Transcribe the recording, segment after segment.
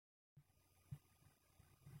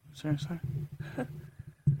Seriously?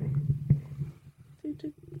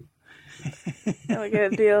 Now we gotta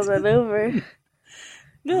do all that over.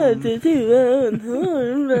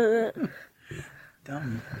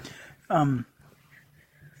 Dumb.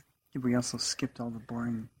 We also skipped all the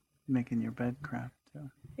boring making your bed crap,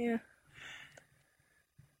 too. Yeah.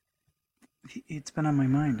 It's been on my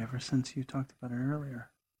mind ever since you talked about it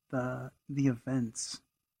earlier. The events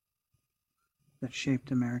that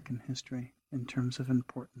shaped American history in terms of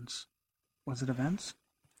importance. Was it events?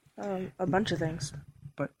 A bunch of things.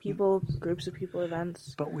 But people, groups of people,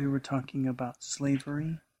 events. But we were talking about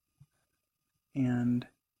slavery and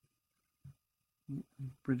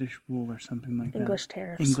British rule or something like English that.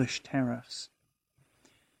 Tariffs. English tariffs.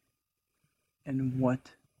 And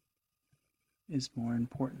what is more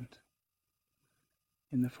important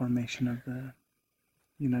in the formation of the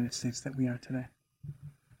United States that we are today?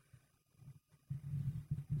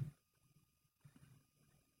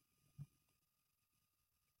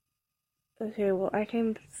 Okay, well, I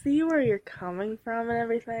can see where you're coming from and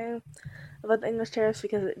everything about the English tariffs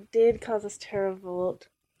because it did cause us to revolt.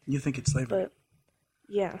 You think it's slavery? But,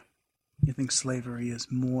 yeah. You think slavery is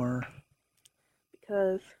more...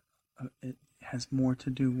 Because... it has more to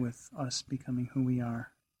do with us becoming who we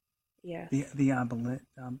are. Yes. The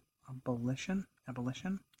abolition?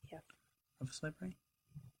 Yes. Of slavery?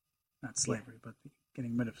 Not slavery, but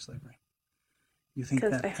getting rid of slavery. You think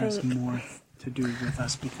that has more to do with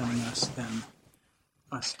us becoming us than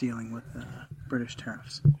us dealing with the British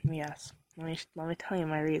tariffs? Yes. Let me tell you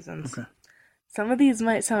my reasons. Okay. Some of these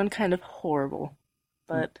might sound kind of horrible,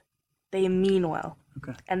 but they mean well.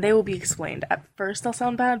 Okay. And they will be explained. At first they'll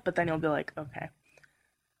sound bad, but then you'll be like, okay.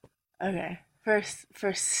 Okay. First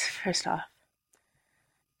off.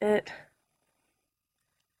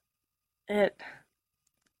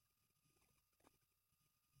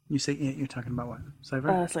 You say you're talking about what?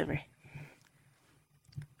 Slavery? Slavery.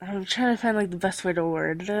 I'm trying to find the best way to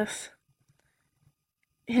word this.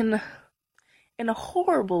 In a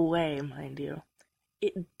horrible way, mind you.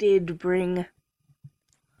 It did bring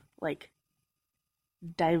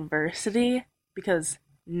diversity because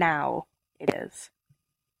now it is,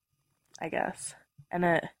 I guess. And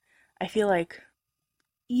I feel like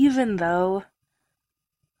even though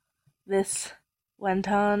this went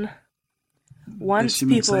on, once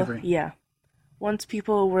people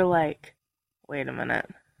were like, wait a minute.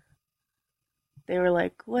 They were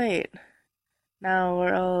like, wait, now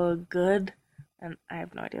we're all good. And I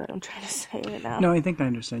have no idea what I'm trying to say right now. No, I think I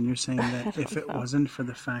understand. You're saying that if it wasn't for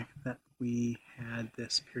the fact that we had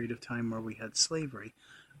this period of time where we had slavery,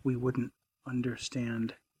 we wouldn't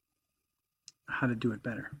understand how to do it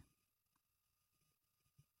better.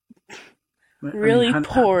 Really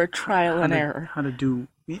poor trial and error. How to do,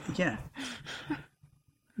 yeah.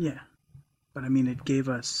 Yeah. But I mean, it gave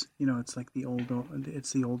us, it's like the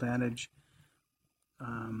old adage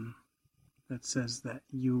that says that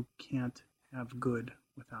you can't have good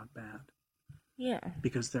without bad. Yeah.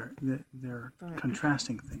 Because they're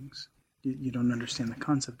contrasting things. You don't understand the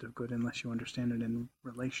concept of good unless you understand it in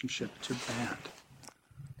relationship to bad.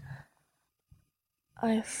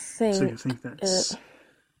 I think. So you think that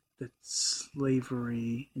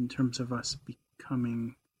slavery, in terms of us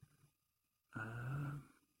becoming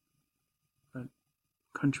a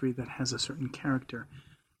country that has a certain character,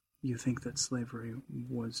 you think that slavery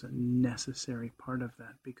was a necessary part of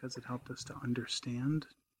that because it helped us to understand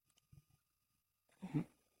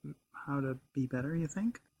how to be better, you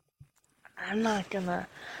think? I'm not gonna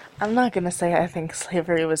say I think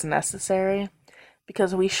slavery was necessary,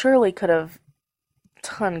 because we surely could have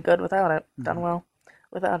done good without it, done well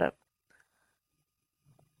without it.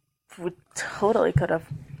 We totally could have,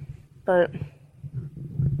 but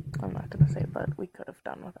I'm not gonna say but, we could have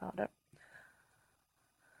done without it.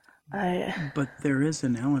 But there is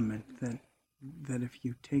an element that if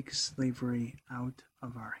you take slavery out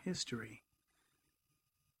of our history,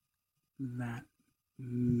 that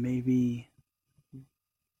maybe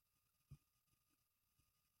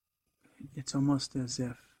it's almost as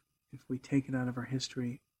if we take it out of our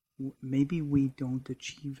history, maybe we don't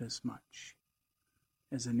achieve as much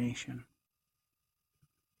as a nation.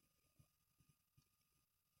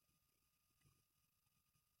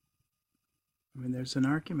 I mean, there's an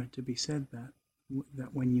argument to be said that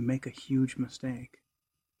when you make a huge mistake,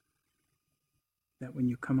 that when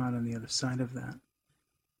you come out on the other side of that,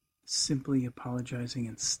 simply apologizing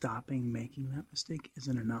and stopping making that mistake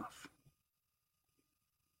isn't enough.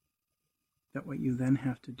 That what you then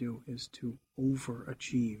have to do is to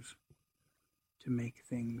overachieve, to make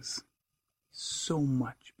things so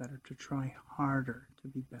much better, to try harder to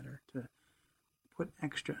be better, to put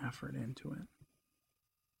extra effort into it.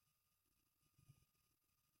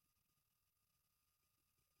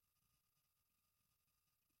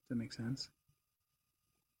 that make sense?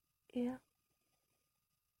 Yeah.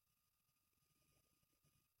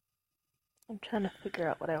 I'm trying to figure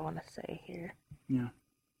out what I want to say here. Yeah.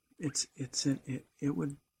 It's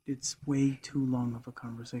way too long of a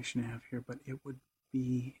conversation to have here, but it would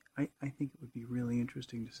be, I think it would be really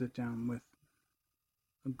interesting to sit down with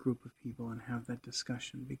a group of people and have that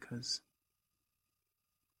discussion, because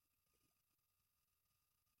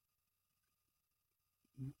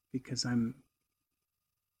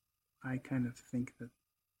I kind of think that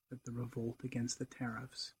the revolt against the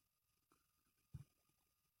tariffs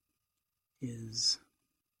is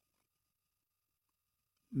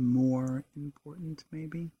more important,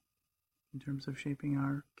 maybe, in terms of shaping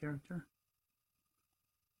our character,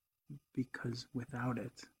 because without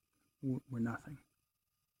it, we're nothing.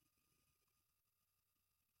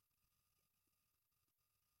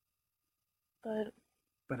 But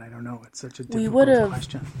I don't know. It's such a difficult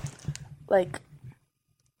question. Like,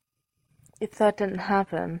 if that didn't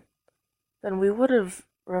happen, then we would have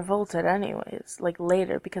revolted anyways, like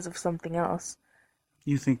later, because of something else.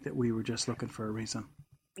 You think that we were just looking for a reason?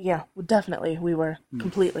 Yeah, definitely, we were.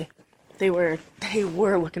 Completely. They were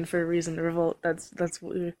looking for a reason to revolt. That's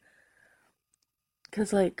what we...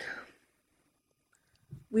 Because, like,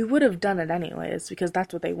 we would have done it anyways, because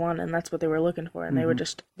that's what they wanted, and that's what they were looking for, and they were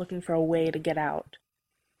just looking for a way to get out.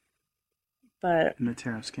 But... And the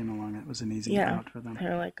tariffs came along, it was an easy out for them. They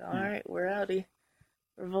were like, alright, we're outie.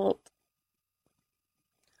 Revolt.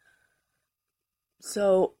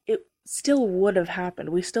 So, it still would have happened.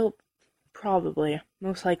 We still probably,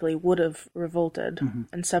 most likely, would have revolted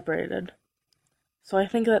and separated. So I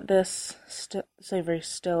think that this slavery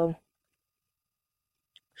still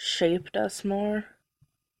shaped us more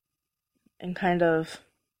and kind of,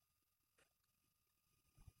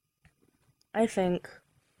 I think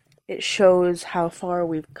it shows how far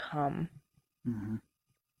we've come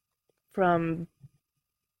from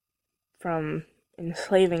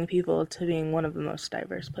enslaving people to being one of the most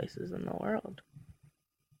diverse places in the world.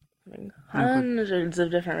 I mean, hundreds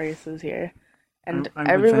of different races here, and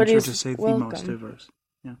everybody's welcome. To say the most diverse.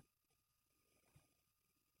 Yeah.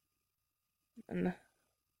 And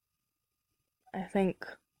I think...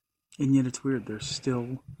 And yet it's weird, there's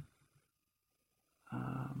still...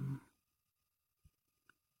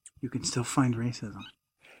 you can still find racism.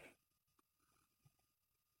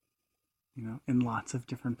 You know, in lots of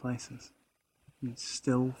different places. You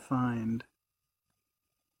still find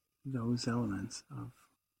those elements of...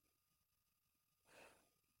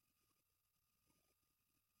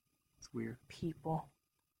 It's weird. People.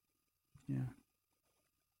 Yeah.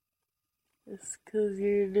 It's because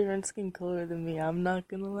you're a different skin color than me. I'm not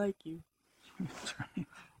gonna like you. That's right.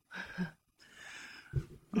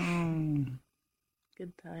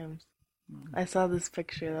 Good times. I saw this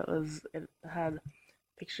picture it had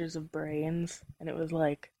pictures of brains, and it was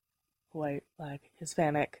like white, black,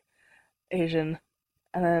 Hispanic, Asian,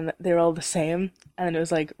 and then they were all the same, and then it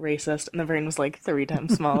was like racist, and the brain was like 3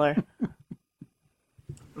 times smaller.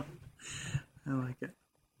 I like it.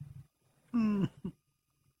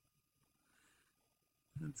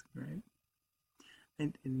 That's great.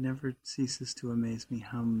 It never ceases to amaze me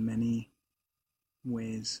how many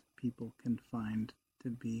ways people can find to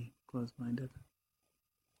be closed-minded.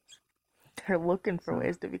 They're looking for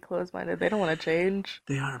ways to be closed-minded. They don't want to change.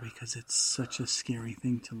 They are, because it's such a scary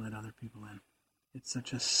thing to let other people in. It's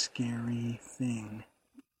such a scary thing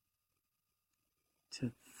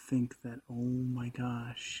to think that, oh my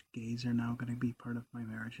gosh, gays are now going to be part of my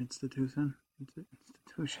marriage institution.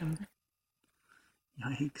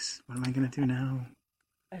 Yikes, what am I going to do now?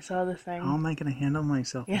 I saw the thing. How am I going to handle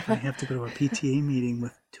myself if I have to go to a PTA meeting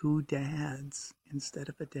with 2 dads instead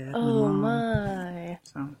of a dad and a mom? Oh my.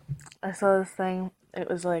 So I saw this thing. It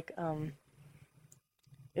was like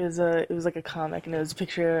it was like a comic, and it was a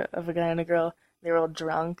picture of a guy and a girl. They were all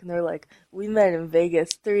drunk, and they're like, "We met in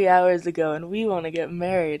Vegas 3 hours ago, and we want to get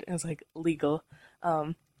married." And it was like legal.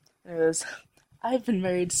 It was, "I've been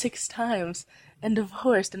married 6 times and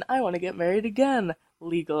divorced, and I want to get married again."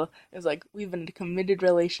 Legal. It was like, "We've been in a committed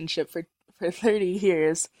relationship for 30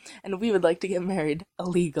 years, and we would like to get married."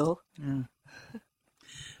 Illegal. Yeah.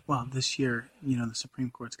 Well, this year, the Supreme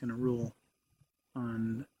Court's going to rule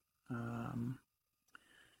on, I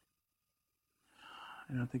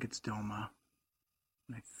don't think it's DOMA.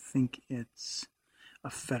 I think it's a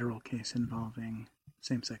federal case involving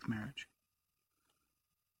same-sex marriage.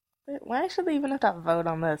 Why should they even have to vote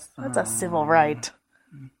on this? That's a civil right.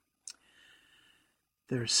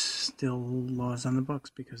 There's still laws on the books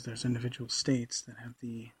because there's individual states that have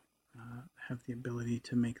the ability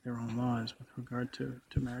to make their own laws with regard to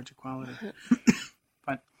marriage equality.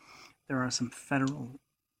 But there are some federal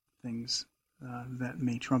things that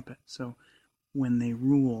may trump it. So when they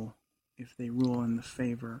rule, if they rule in the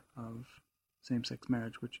favor of same-sex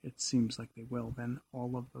marriage, which it seems like they will, then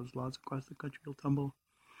all of those laws across the country will tumble.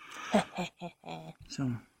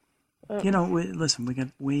 So, listen, we got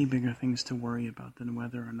way bigger things to worry about than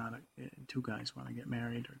whether or not two guys want to get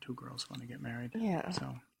married or two girls want to get married. Yeah.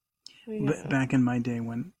 So, back in my day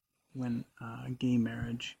when gay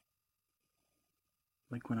marriage,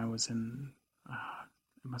 like when I was in,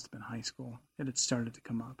 it must have been high school, it had started to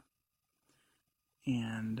come up.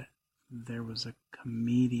 And there was a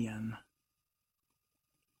comedian.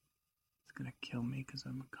 It's going to kill me because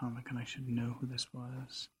I'm a comic and I should know who this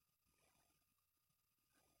was.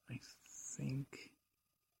 I think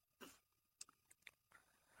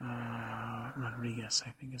Rodriguez,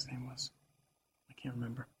 I think his name was. I can't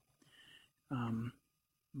remember.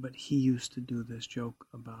 But he used to do this joke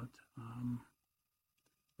about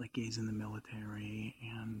like gays in the military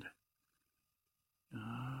and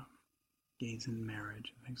gays in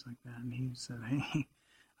marriage and things like that. And he said, "Hey,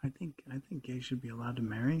 I think gays should be allowed to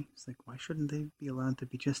marry." It's like, why shouldn't they be allowed to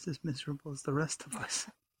be just as miserable as the rest of us?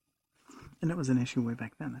 And it was an issue way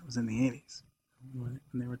back then. That was in the 80s when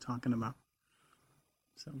they were talking about.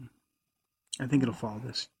 So I think it'll fall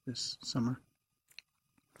this summer.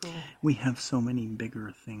 Cool. We have so many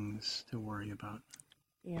bigger things to worry about.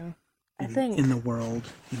 Yeah. In the world,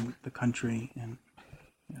 in the country, and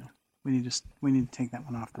we need to take that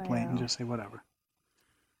one off the plate and just say whatever.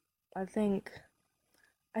 I think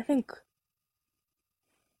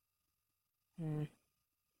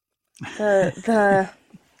the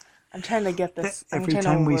I'm trying to get this. Every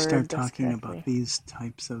time we start talking about these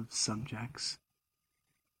types of subjects,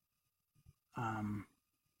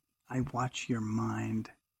 I watch your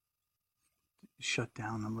mind shut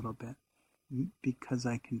down a little bit because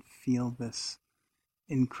I can feel this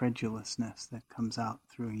incredulousness that comes out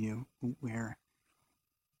through you, where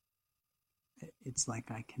it's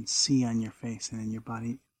like I can see on your face and in your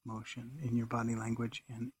body motion, in your body language,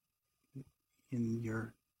 and in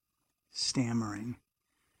your stammering,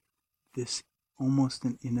 this almost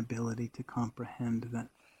an inability to comprehend that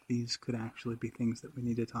these could actually be things that we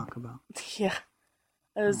need to talk about. Yeah.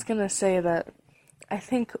 I was going to say that I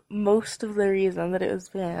think most of the reason that it was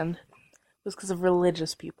banned was because of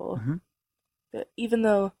religious people. Mm-hmm. Even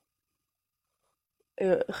though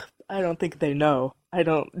I don't think they know. I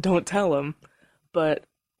don't tell them. But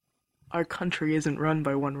our country isn't run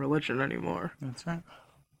by one religion anymore. That's right.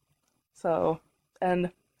 So,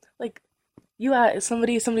 and like you ask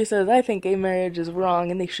somebody says, I think gay marriage is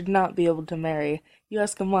wrong and they should not be able to marry. You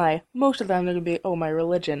ask them why. Most of the time they're going to be, oh, my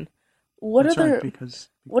religion. That's right, because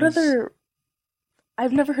what other...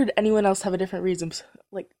 I've never heard anyone else have a different reason.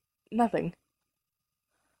 Like, nothing.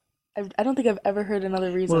 I don't think I've ever heard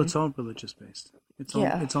another reason. Well, it's all religious based. It's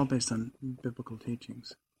all based on biblical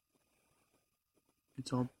teachings.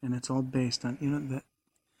 It's all based on, that...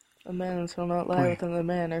 A man shall not lie within the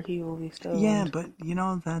man, or he will be stoned. Yeah, but,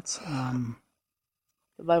 that's... the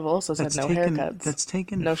Bible also said no haircuts. That's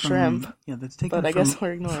taken no from... shrimp. Yeah, that's taken but from... I guess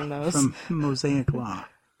we're ignoring those. From Mosaic law.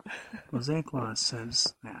 Mosaic law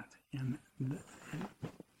says that. And,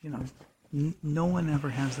 no one ever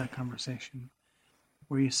has that conversation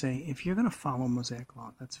where you say, if you're going to follow Mosaic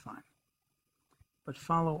law, that's fine. But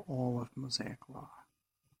follow all of Mosaic law.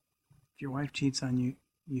 If your wife cheats on you,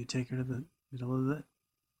 you take her to the middle of the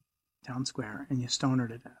town square and you stone her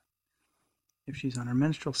to death. If she's on her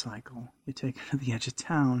menstrual cycle, you take her to the edge of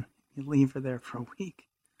town, you leave her there for a week.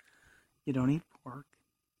 You don't eat pork.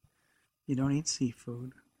 You don't eat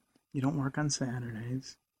seafood. You don't work on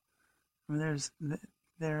Saturdays. I mean,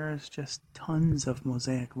 there's just tons of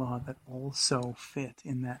Mosaic law that also fit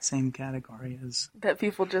in that same category as... That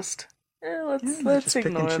people just... let's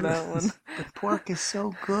ignore that one. The pork is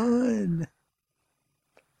so good.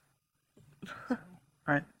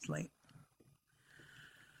 Alright, it's late.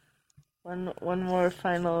 One more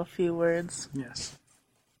final few words. Yes.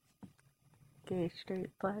 Gay,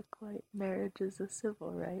 straight, black, white, marriage is a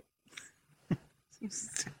civil right. So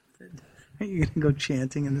stupid. Are you going to go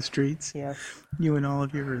chanting in the streets? Yes. You and all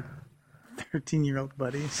of your 13-year-old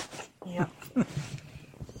buddies? Yep.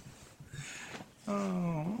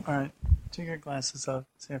 Oh, alright. Take your glasses off.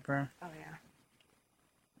 Say a prayer. Oh, yeah.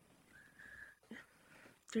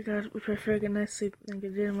 Dear God, we pray for a good night's sleep and a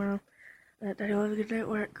good day tomorrow. Daddy will have a good day at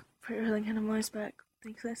work. Pray your healing hand on Molly's back.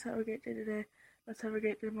 Thanks, guys. Have a great day today. Let's have a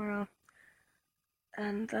great day tomorrow.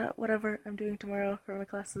 And whatever I'm doing tomorrow for my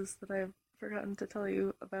classes that I've forgotten to tell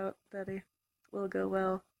you about, Daddy, will go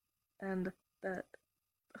well. And that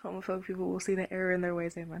homophobic people will see the error in their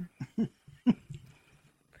ways. Amen.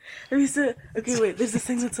 Okay, wait. There's this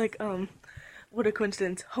thing that's like, what a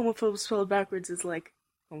coincidence. Homophobes spelled backwards is like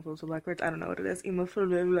homophobes spelled backwards. I don't know what it is.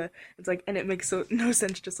 Emophobia. It's like, and it makes no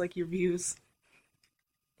sense, just like your views.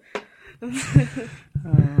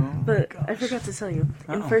 But I forgot to tell you,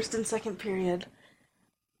 in first and second period,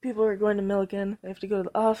 people are going to Milligan. They have to go to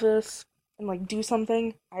the office and like do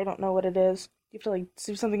something. I don't know what it is. You have to like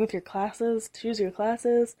do something with your classes, choose your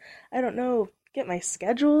classes. I don't know. Get my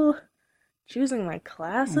schedule. Choosing my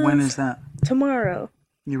classes. When is that? Tomorrow.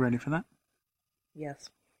 You ready for that? Yes.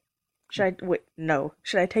 No.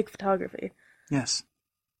 Should I take photography? Yes.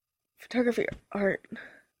 Photography or art?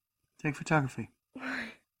 Take photography. Why?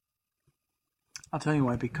 I'll tell you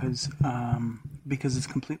why. Because it's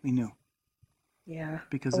completely new. Yeah.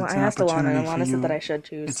 Because well, it's I an asked opportunity Alana, and Alana for you. said that I should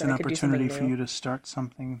choose. It's so an I could do something opportunity for new. you to start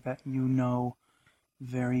something that you know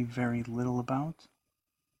very, very little about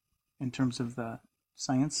in terms of the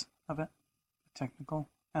science of it, the technical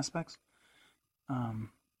aspects.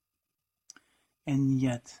 And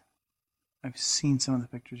yet, I've seen some of the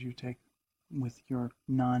pictures you take with your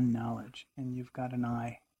non-knowledge, and you've got an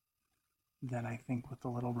eye that I think with a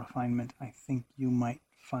little refinement, I think you might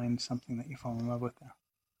find something that you fall in love with there.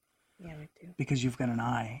 Yeah, me too. Because you've got an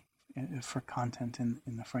eye for content in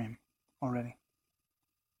the frame already.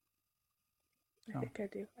 I think I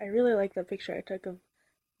do. I really like that picture I took of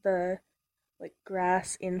the like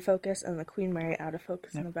grass in focus and the Queen Mary out of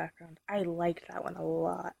focus in the background. I liked that one a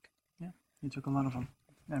lot. Yeah, you took a lot of them.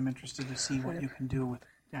 I'm interested to see what you can do with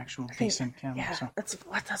actual decent camera. Yeah, so.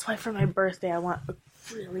 that's why for my birthday I want a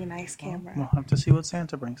really nice camera. We'll have to see what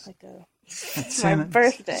Santa brings. Like it's my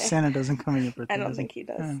birthday. Santa doesn't come on your birthday. I don't think he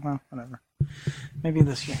does. Well, whatever. Maybe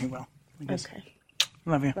this year he will. Okay.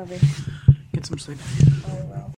 Love you. Love you. Get some sleep. I will.